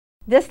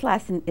This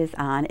lesson is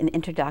on an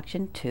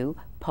introduction to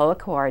polar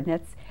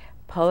coordinates,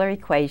 polar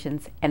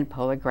equations, and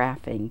polar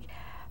graphing.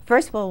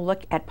 First, we'll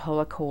look at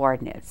polar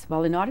coordinates.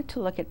 Well, in order to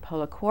look at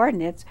polar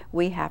coordinates,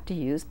 we have to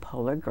use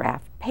polar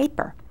graph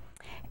paper.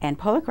 And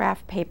polar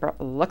graph paper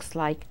looks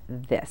like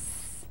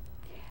this.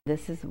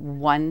 This is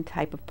one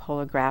type of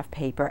polar graph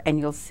paper, and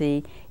you'll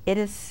see it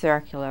is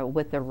circular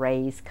with the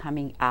rays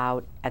coming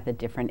out at the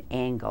different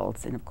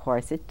angles. And of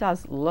course, it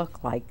does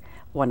look like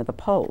one of the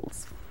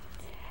poles.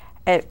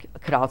 It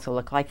could also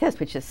look like this,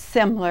 which is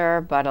similar,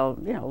 but a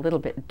little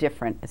bit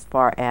different as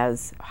far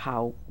as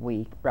how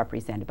we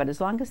represent it. But as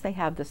long as they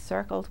have the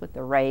circles with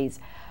the rays,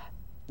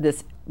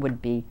 this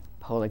would be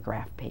polar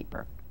graph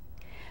paper.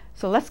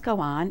 So let's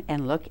go on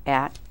and look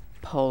at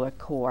polar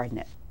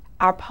coordinates.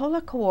 Our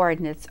polar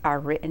coordinates are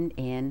written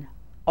in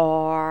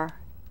r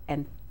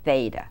and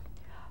theta.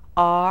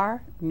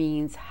 R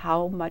means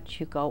how much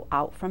you go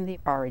out from the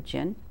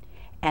origin,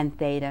 and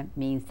theta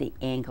means the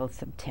angle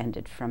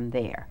subtended from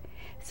there.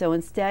 So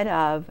instead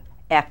of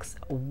x,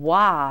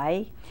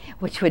 y,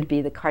 which would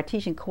be the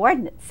Cartesian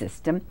coordinate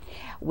system,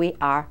 we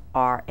are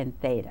r and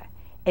theta.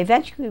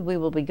 Eventually we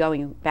will be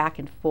going back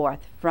and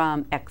forth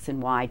from x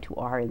and y to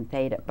r and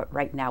theta, but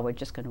right now we're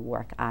just going to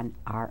work on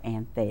r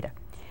and theta.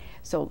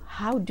 So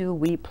how do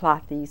we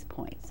plot these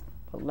points?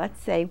 Well,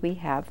 let's say we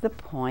have the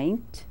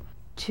point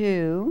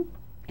 2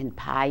 and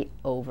pi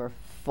over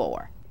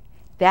 4.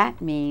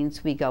 That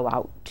means we go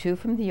out 2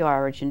 from the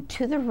origin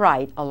to the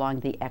right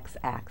along the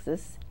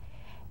x-axis,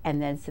 and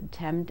then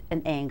subtend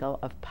an angle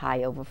of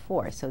pi over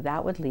 4. So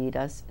that would lead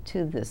us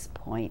to this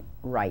point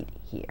right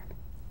here.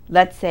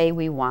 Let's say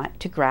we want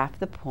to graph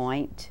the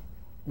point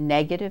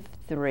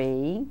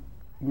 -3,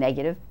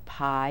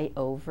 pi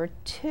over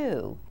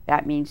 2.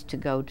 That means to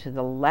go to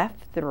the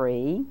left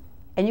 3,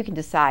 and you can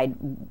decide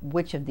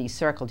which of these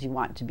circles you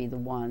want to be the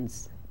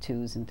 1s,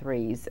 2s, and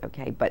 3s,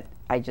 okay? But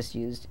I just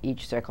used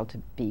each circle to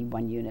be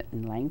 1 unit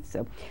in length.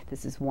 So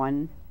this is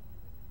 1,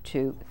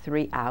 2,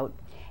 3 out.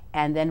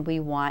 And then we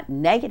want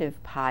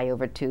 -pi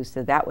over 2,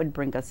 so that would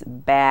bring us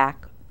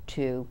back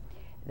to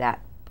that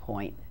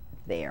point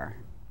there.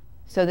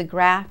 So the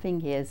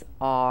graphing is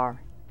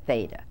r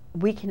theta.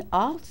 We can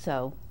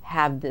also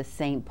have this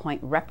same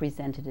point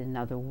represented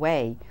another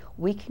way.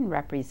 We can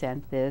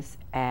represent this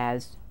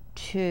as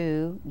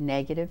 2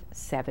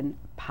 -7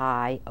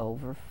 pi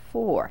over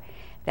 4.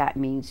 That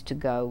means to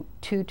go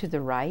 2 to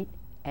the right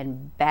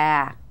and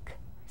back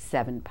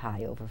 7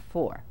 pi over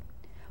 4.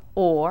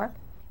 Or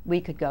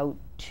we could go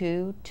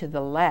 2 to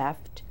the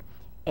left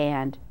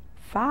and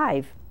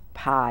 5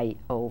 pi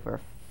over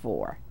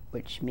 4,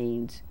 which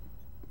means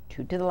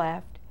 2 to the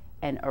left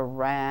and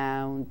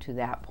around to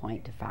that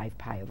point to 5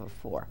 pi over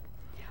 4.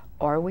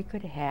 Or we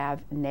could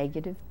have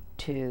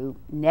 -2,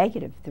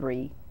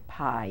 -3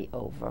 pi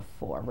over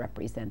 4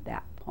 represent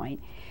that point,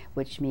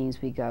 which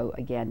means we go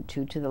again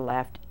 2 to the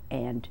left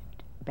and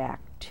back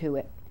to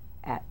it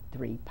at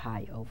 3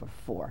 pi over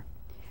 4.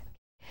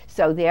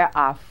 So there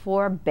are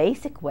 4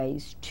 basic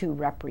ways to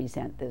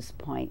represent this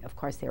point. Of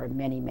course, there are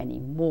many, many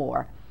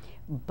more,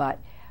 but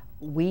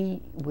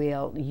we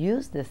will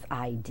use this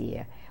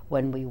idea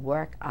when we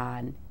work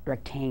on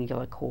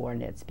rectangular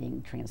coordinates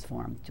being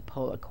transformed to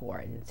polar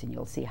coordinates, and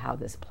you'll see how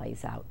this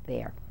plays out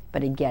there.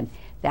 But again,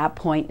 that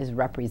point is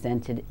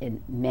represented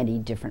in many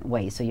different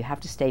ways, so you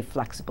have to stay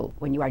flexible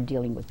when you are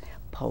dealing with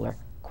polar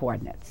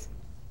coordinates.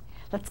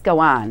 Let's go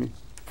on.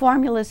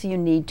 Formulas you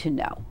need to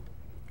know.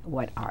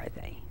 What are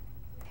they?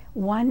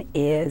 One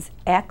is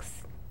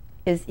x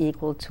is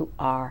equal to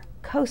r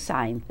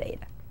cosine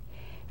theta.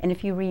 And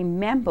if you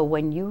remember,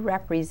 when you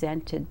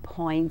represented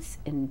points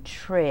in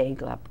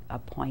trig, a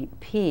point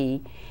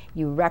P,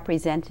 you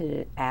represented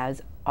it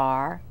as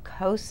r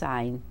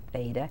cosine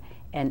theta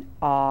and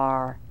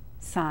r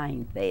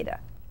sine theta.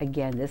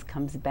 Again, this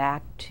comes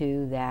back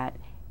to that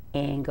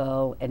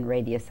angle and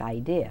radius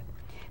idea.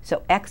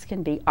 So x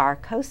can be r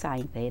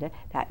cosine theta.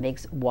 That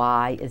makes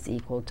y is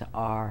equal to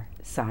r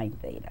sine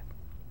theta.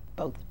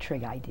 Both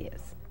trig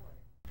ideas.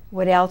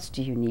 What else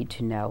do you need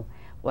to know?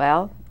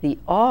 Well, the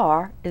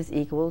r is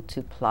equal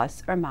to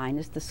plus or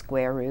minus the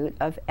square root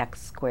of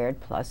x squared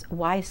plus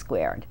y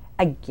squared.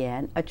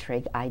 Again, a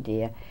trig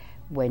idea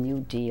when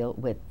you deal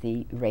with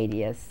the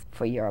radius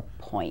for your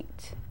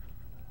point.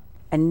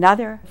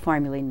 Another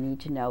formula you need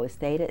to know is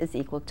theta is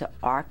equal to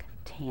arc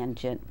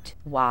tangent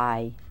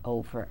y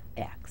over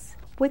x.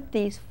 With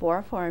these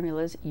 4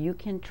 formulas, you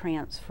can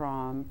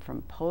transform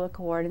from polar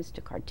coordinates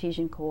to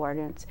Cartesian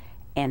coordinates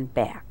and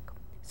back.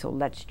 So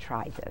let's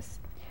try this.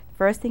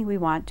 First thing we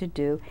want to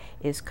do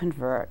is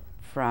convert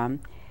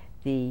from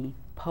the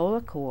polar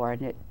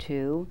coordinate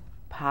to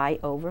pi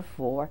over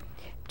 4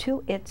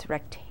 to its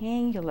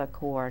rectangular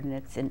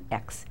coordinates in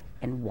x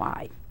and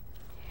y.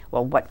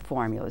 Well, what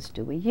formulas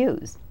do we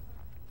use?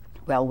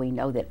 Well, we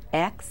know that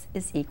x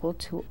is equal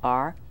to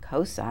r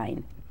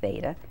cosine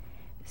theta,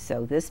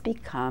 so this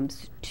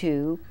becomes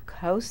 2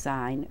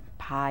 cosine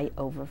pi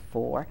over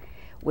 4,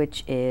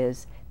 which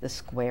is the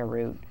square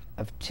root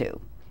of 2,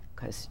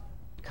 because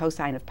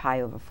cosine of pi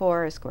over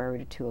 4 is square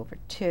root of 2 over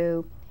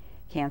 2.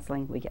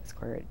 Canceling, we get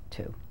square root of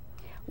 2.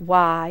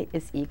 y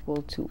is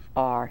equal to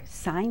r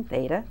sine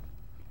theta,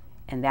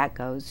 and that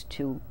goes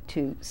to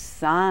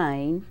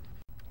sine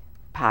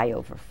pi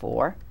over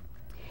 4,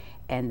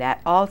 and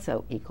that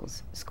also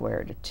equals square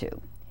root of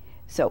 2.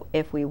 So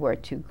if we were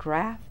to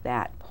graph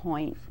that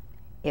point,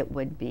 it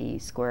would be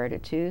square root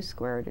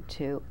of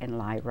 2, and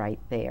lie right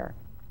there.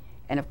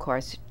 And of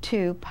course,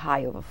 2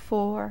 pi over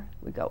 4,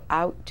 we go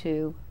out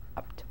 2,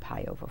 up to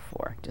pi over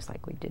 4, just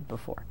like we did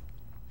before.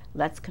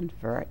 Let's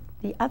convert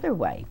the other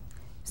way.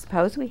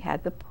 Suppose we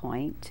had the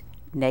point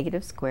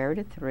negative square root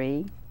of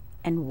 3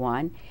 and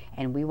 1,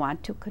 and we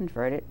want to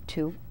convert it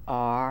to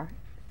r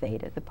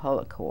theta, the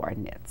polar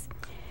coordinates.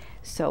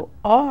 So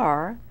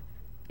r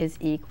is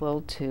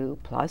equal to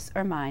plus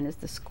or minus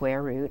the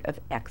square root of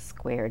x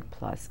squared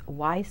plus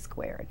y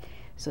squared.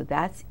 So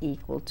that's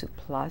equal to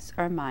plus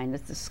or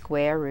minus the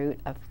square root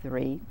of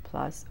 3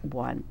 plus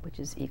 1, which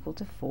is equal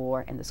to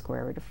 4, and the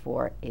square root of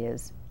 4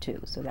 is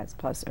 2. So that's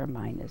plus or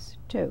minus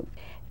 2.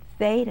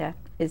 Theta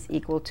is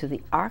equal to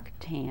the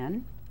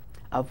arctan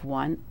of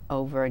 1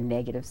 over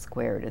negative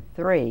square root of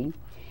 3,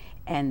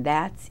 and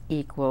that's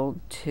equal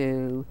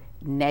to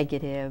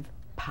negative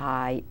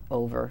pi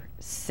over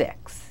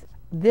 6.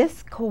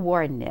 This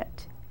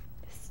coordinate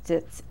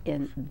sits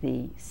in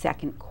the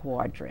second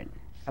quadrant,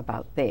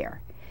 about there.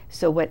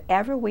 So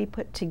whatever we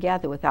put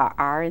together with our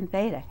r and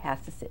theta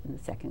has to sit in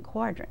the second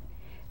quadrant.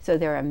 So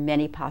there are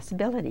many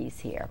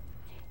possibilities here.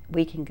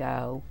 We can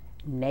go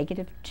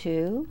negative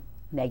 2,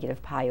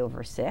 negative pi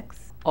over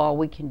 6, or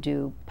we can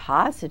do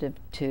positive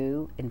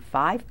 2 and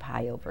 5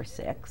 pi over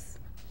 6,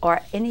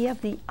 or any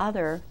of the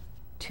other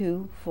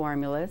two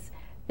formulas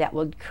that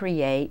would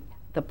create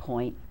the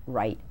point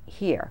right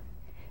here.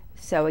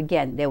 So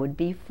again, there would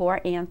be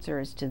 4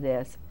 answers to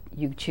this.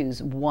 You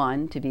choose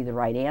 1 to be the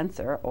right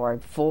answer, or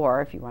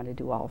 4 if you want to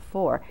do all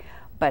 4,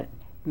 but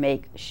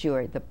make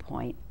sure the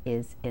point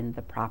is in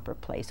the proper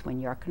place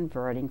when you're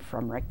converting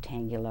from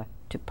rectangular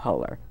to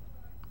polar.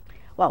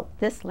 Well,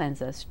 this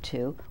lends us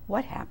to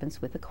what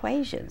happens with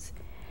equations.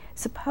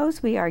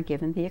 Suppose we are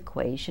given the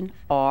equation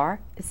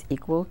r is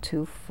equal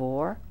to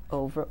 4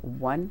 over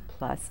 1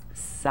 plus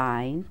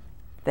sine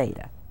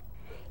theta.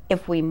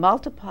 If we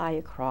multiply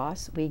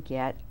across, we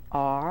get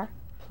r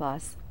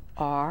plus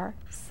r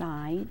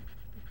sine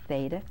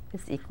theta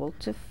is equal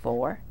to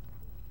 4.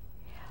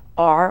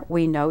 R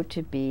we know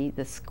to be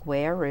the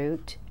square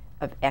root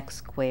of x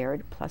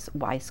squared plus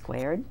y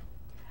squared.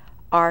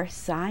 R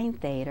sine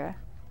theta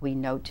we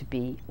know to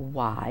be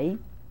y,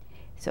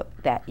 so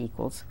that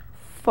equals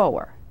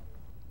 4.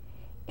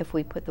 If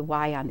we put the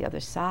y on the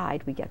other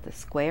side, we get the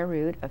square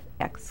root of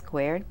x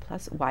squared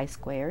plus y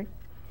squared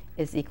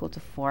is equal to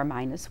 4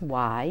 minus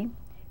y.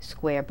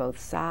 Square both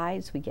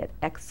sides, we get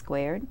x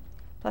squared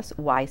plus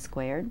y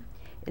squared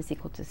is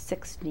equal to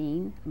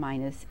 16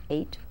 minus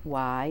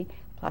 8y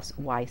plus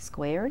y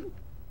squared.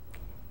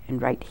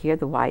 And right here,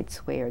 the y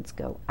squareds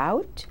go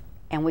out,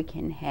 and we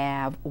can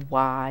have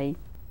y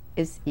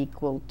is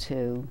equal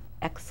to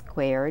x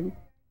squared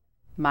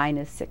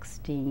minus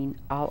 16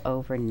 all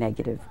over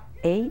negative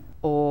 8,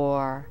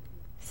 or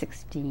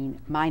 16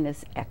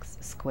 minus x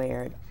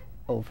squared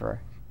over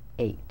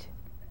 8.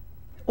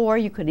 Or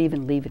you could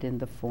even leave it in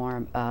the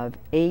form of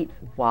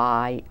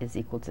 8y is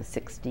equal to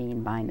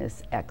 16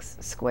 minus x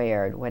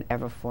squared,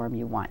 whatever form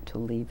you want to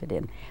leave it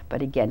in.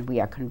 But again, we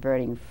are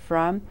converting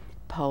from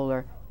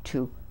polar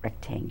to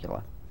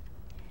rectangular.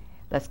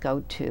 Let's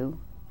go to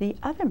the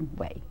other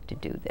way to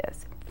do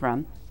this,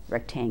 from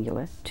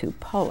rectangular to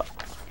polar.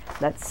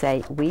 Let's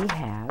say we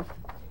have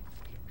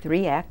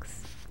 3x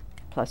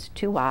plus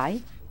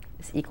 2y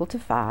is equal to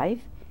 5,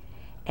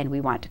 and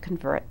we want to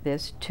convert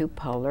this to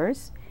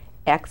polars.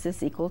 X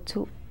is equal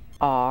to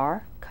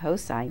r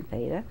cosine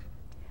theta,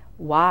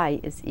 y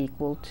is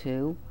equal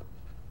to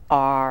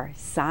r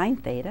sine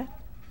theta,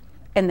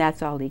 and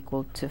that's all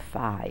equal to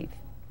 5.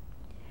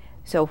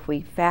 So if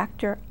we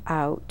factor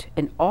out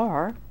an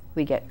r,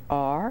 we get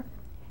r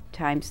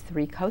times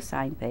 3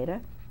 cosine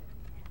theta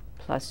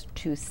plus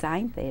 2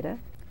 sine theta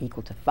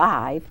equal to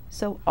 5.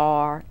 So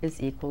r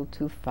is equal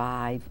to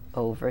 5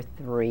 over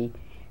 3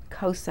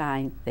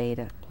 cosine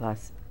theta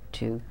plus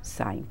 2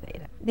 sine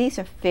theta. These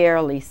are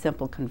fairly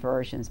simple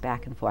conversions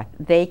back and forth.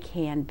 They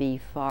can be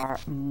far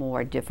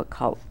more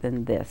difficult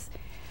than this,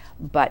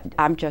 but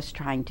I'm just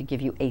trying to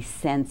give you a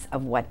sense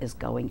of what is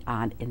going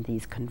on in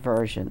these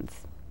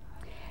conversions.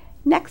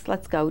 Next,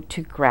 let's go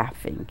to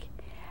graphing.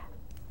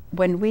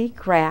 When we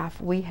graph,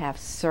 we have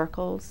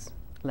circles,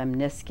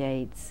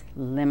 lemniscates,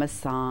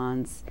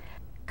 limicons,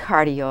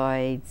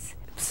 cardioids,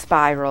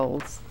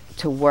 spirals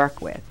to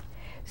work with.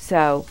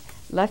 So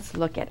let's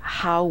look at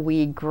how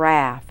we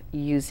graph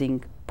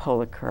using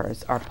polar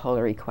curves or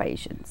polar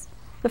equations.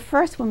 The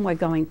first one we're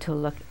going to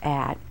look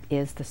at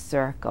is the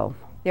circle.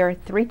 There are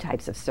 3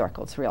 types of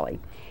circles, really.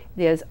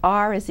 There's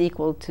r is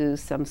equal to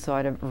some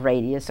sort of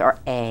radius, or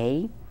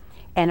a,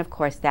 and of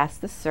course that's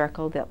the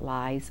circle that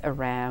lies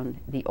around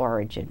the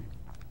origin.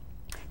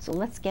 So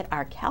let's get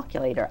our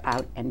calculator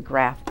out and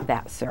graph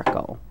that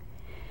circle.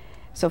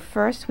 So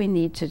first we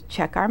need to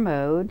check our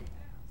mode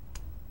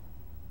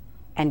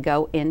and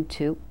go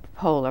into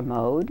polar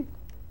mode.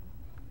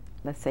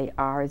 Let's say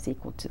r is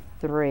equal to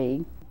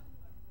 3.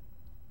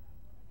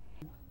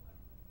 It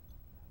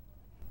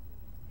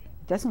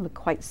doesn't look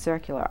quite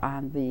circular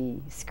on the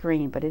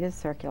screen, but it is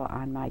circular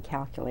on my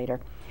calculator.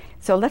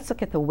 So let's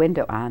look at the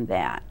window on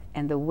that.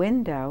 And the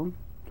window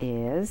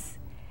is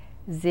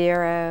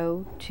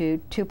 0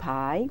 to 2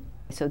 pi.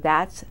 So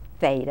that's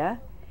theta.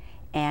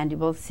 And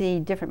we'll see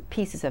different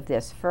pieces of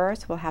this.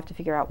 First, we'll have to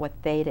figure out what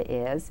theta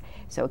is.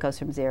 So it goes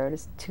from 0 to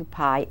 2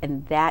 pi,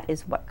 and that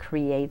is what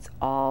creates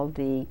all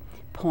the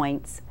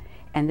points.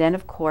 And then,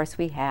 of course,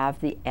 we have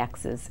the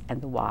x's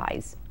and the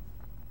y's.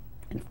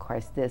 And, of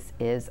course, this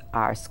is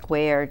r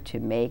squared to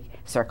make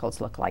circles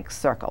look like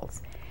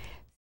circles.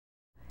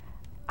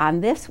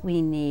 On this,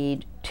 we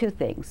need two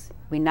things.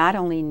 We not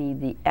only need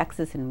the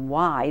x's and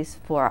y's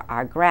for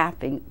our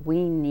graphing,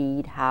 we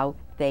need how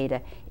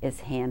theta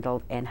is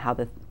handled and how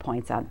the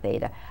points on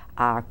theta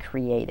are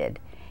created.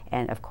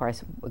 And of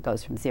course, it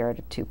goes from 0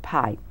 to 2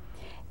 pi.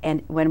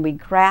 And when we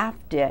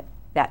graphed it,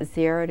 that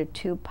 0 to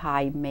 2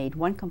 pi made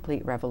one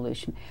complete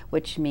revolution,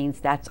 which means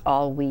that's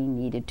all we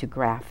needed to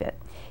graph it.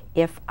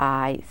 If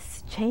I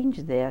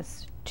change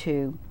this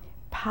to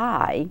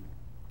pi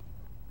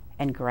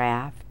and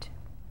graphed,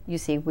 you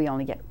see we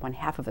only get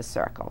 1/2 of a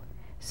circle.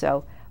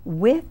 So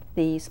with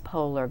these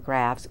polar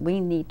graphs, we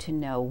need to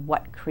know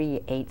what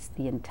creates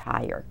the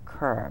entire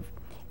curve.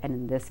 And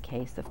in this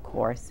case, of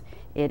course,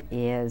 it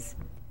is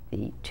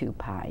the 2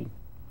 pi.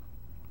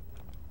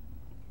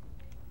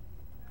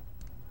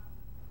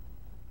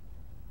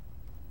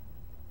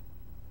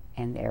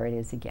 And there it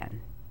is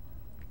again.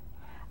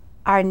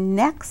 Our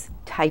next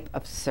type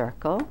of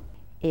circle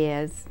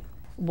is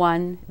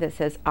one that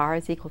says r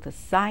is equal to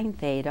sine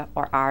theta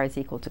or r is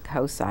equal to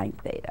cosine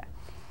theta.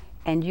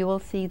 And you will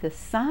see the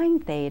sine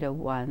theta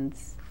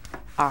ones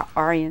are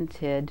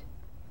oriented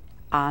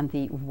on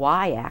the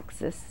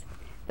y-axis.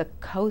 The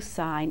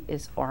cosine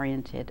is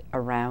oriented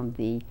around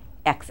the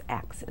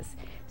x-axis.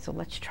 So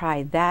let's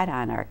try that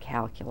on our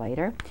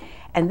calculator.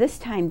 And this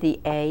time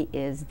the a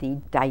is the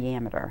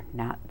diameter,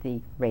 not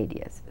the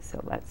radius.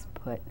 So let's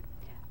put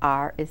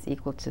r is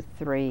equal to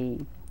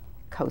 3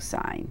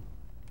 cosine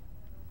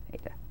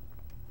theta.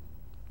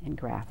 And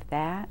graph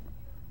that.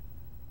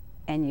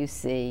 And you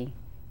see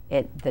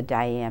the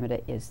diameter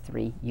is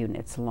 3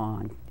 units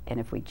long. And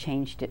if we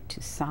changed it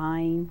to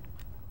sine,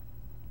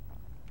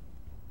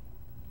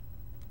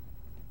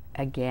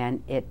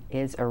 again, it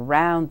is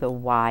around the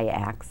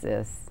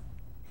y-axis,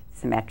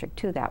 symmetric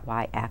to that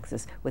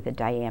y-axis, with a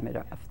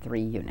diameter of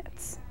 3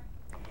 units.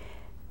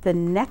 The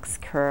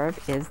next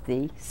curve is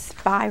the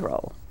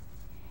spiral.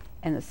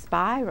 And the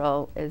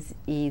spiral is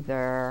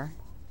either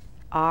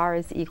r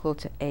is equal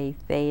to a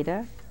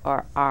theta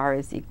or r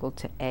is equal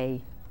to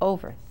a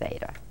over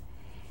theta.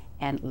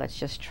 And let's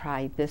just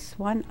try this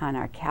one on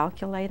our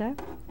calculator.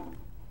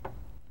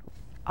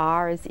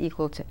 R is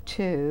equal to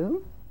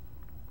 2.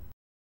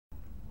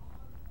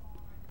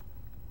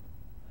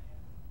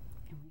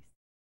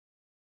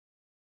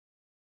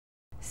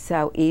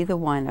 So either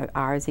one,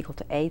 r is equal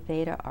to a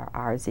theta or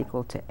r is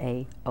equal to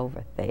a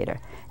over theta.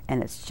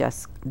 And it's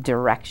just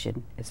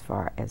direction as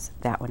far as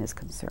that one is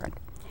concerned.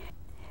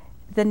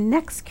 The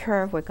next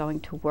curve we're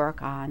going to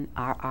work on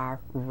are our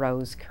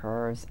rose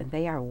curves, and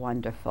they are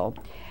wonderful.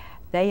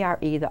 They are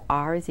either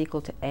r is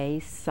equal to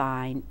a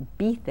sine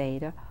b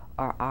theta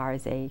or r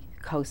is a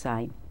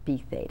cosine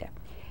b theta.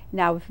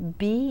 Now, if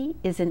b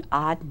is an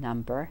odd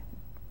number,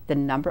 the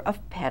number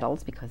of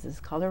petals, because this is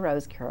called a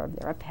rose curve,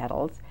 there are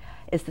petals,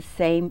 is the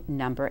same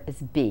number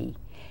as b.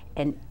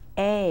 And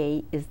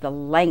a is the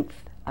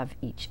length of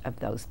each of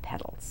those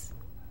petals.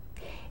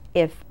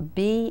 If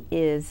b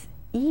is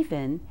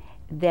even,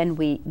 then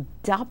we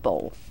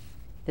double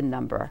the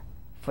number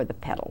for the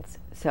petals.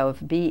 So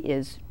if b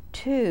is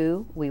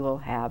 2, we will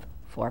have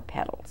 4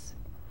 petals.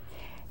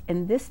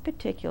 In this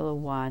particular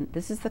one,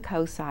 this is the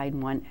cosine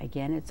one.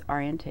 Again, it's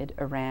oriented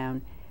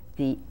around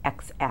the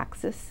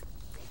x-axis.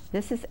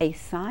 This is a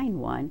sine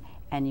one,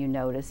 and you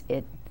notice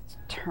it's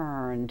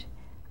turned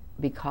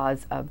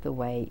because of the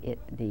way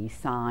the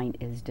sine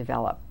is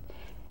developed.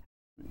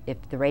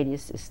 If the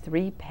radius is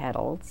 3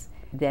 petals,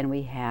 then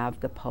we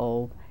have the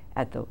pole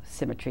at the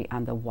symmetry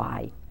on the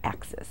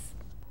y-axis.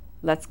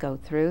 Let's go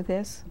through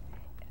this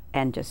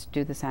and just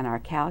do this on our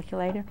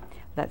calculator.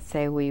 Let's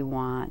say we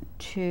want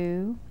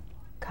 2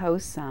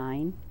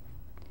 cosine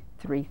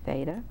 3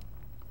 theta.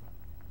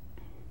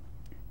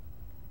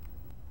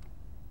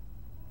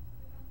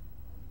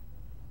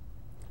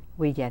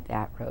 We get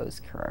that rose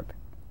curve.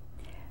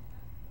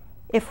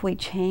 If we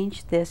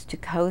change this to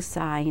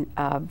cosine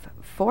of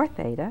 4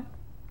 theta,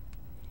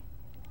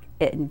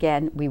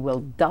 again, we will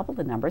double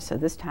the number, so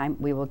this time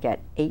we will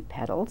get 8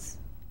 petals.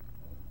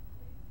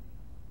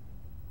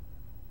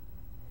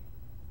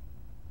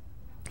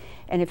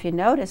 And if you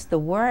notice, the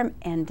worm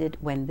ended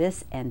when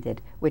this ended,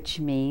 which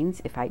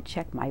means if I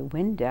check my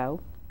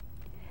window,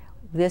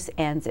 this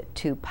ends at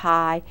 2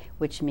 pi,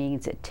 which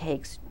means it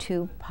takes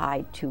 2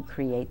 pi to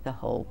create the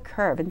whole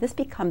curve. And this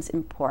becomes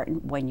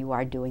important when you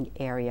are doing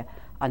area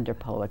under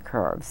polar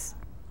curves.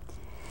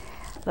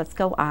 Let's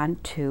go on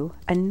to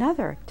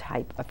another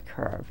type of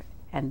curve,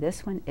 and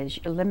this one is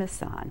your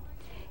limicon.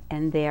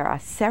 And there are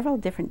several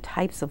different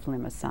types of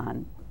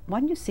limicon.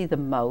 One you see the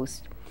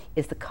most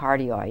is the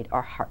cardioid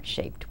or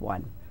heart-shaped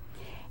one.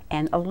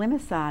 And a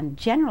limicon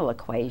general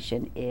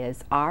equation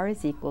is r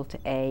is equal to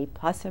a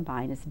plus or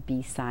minus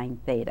b sine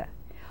theta,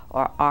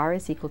 or r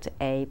is equal to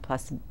a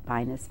plus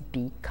minus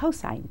b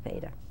cosine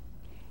theta.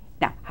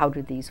 Now, how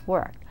do these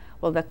work?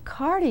 Well, the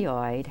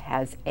cardioid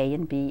has a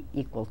and b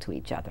equal to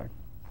each other.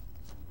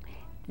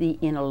 The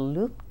inner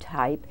loop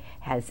type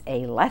has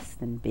a less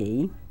than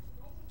b.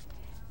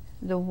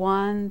 The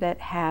one that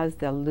has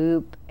the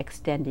loop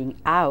extending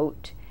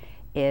out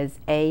is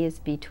a is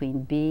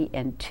between b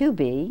and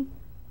 2b.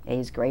 A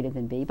is greater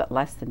than b, but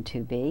less than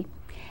 2b.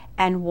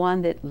 And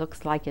one that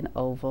looks like an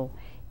oval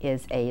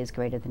is a is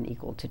greater than or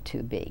equal to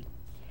 2b.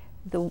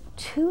 The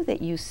two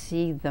that you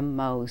see the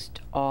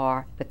most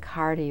are the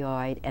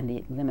cardioid and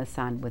the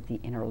limicon with the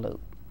inner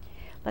loop.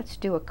 Let's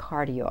do a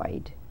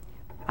cardioid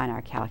on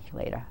our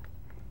calculator.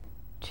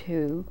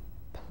 2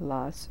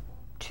 plus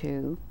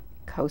 2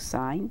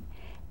 cosine.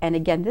 And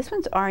again, this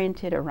one's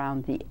oriented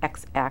around the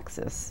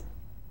x-axis.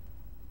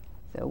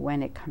 So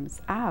when it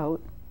comes out,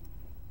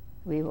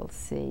 we will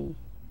see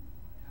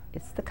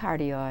it's the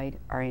cardioid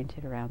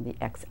oriented around the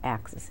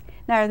x-axis.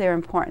 Now, there are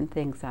important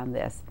things on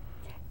this.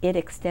 It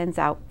extends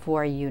out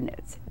 4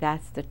 units.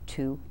 That's the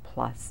 2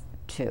 plus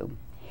 2.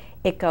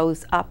 It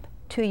goes up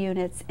 2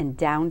 units and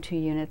down 2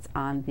 units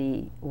on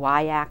the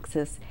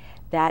y-axis.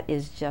 That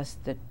is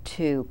just the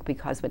 2,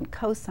 because when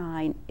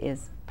cosine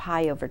is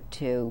pi over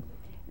 2,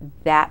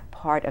 that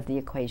part of the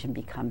equation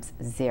becomes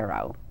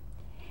 0.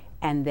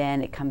 And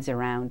then it comes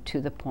around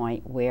to the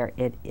point where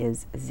it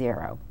is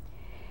 0.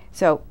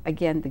 So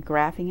again, the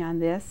graphing on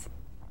this,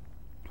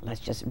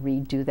 let's just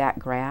redo that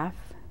graph.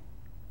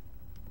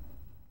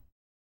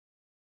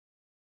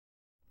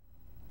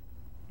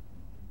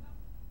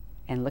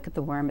 And look at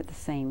the worm at the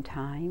same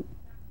time.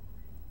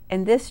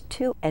 And this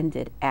too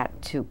ended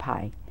at 2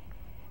 pi.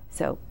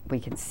 So we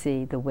can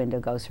see the window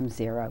goes from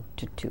 0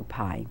 to 2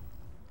 pi.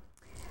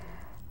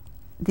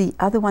 The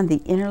other one,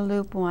 the inner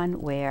loop one,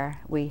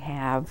 where we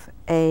have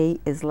a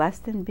is less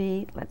than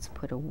b, let's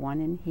put a 1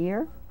 in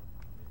here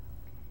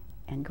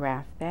and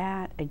graph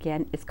that.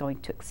 Again, it's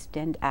going to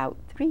extend out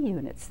 3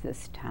 units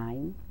this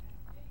time.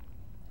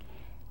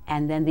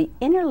 And then the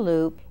inner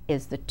loop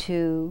is the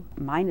 2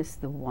 minus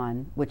the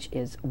 1, which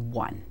is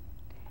 1.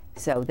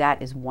 So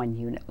that is 1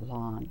 unit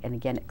long. And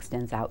again, it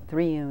extends out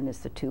 3 units,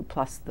 the 2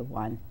 plus the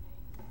 1.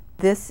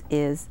 This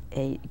is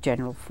a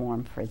general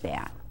form for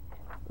that.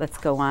 Let's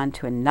go on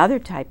to another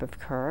type of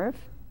curve.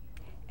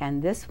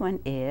 And this one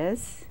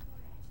is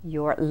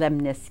your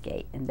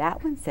lemniscate. And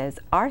that one says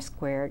r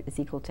squared is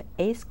equal to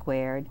a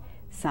squared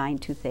sine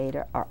 2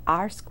 theta, or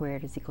r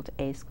squared is equal to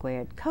a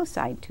squared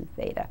cosine 2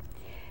 theta.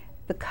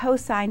 The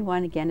cosine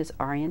one, again, is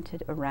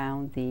oriented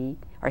around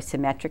or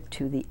symmetric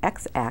to the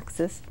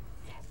x-axis.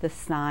 The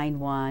sine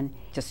one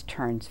just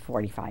turns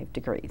 45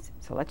 degrees.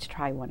 So let's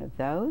try one of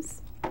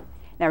those.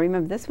 Now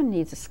remember, this one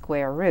needs a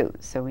square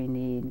root. So we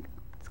need,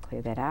 let's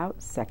clear that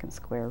out, second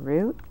square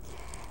root.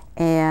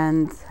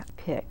 And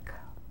pick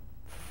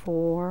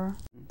 4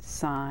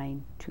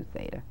 sine 2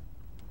 theta.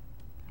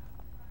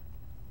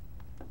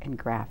 And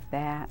graph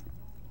that.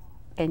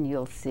 And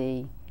you'll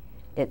see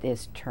it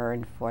is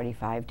turned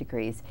 45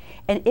 degrees.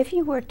 And if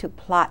you were to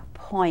plot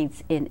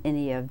points in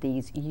any of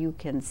these, you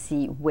can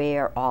see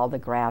where all the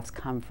graphs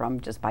come from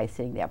just by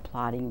sitting there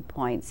plotting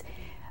points.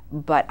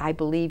 But I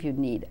believe you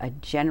need a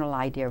general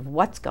idea of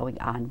what's going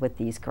on with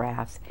these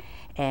graphs.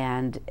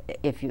 And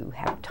if you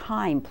have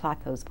time,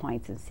 plot those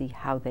points and see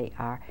how they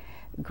are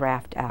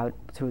graphed out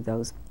through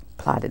those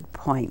plotted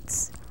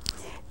points.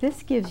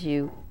 This gives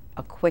you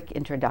a quick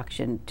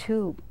introduction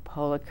to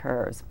polar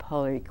curves,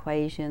 polar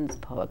equations,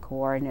 polar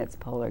coordinates,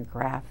 polar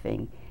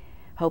graphing.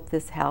 Hope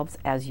this helps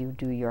as you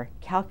do your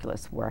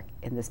calculus work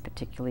in this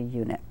particular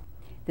unit.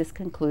 This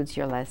concludes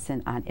your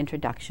lesson on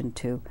Introduction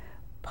to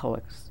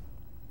Polars.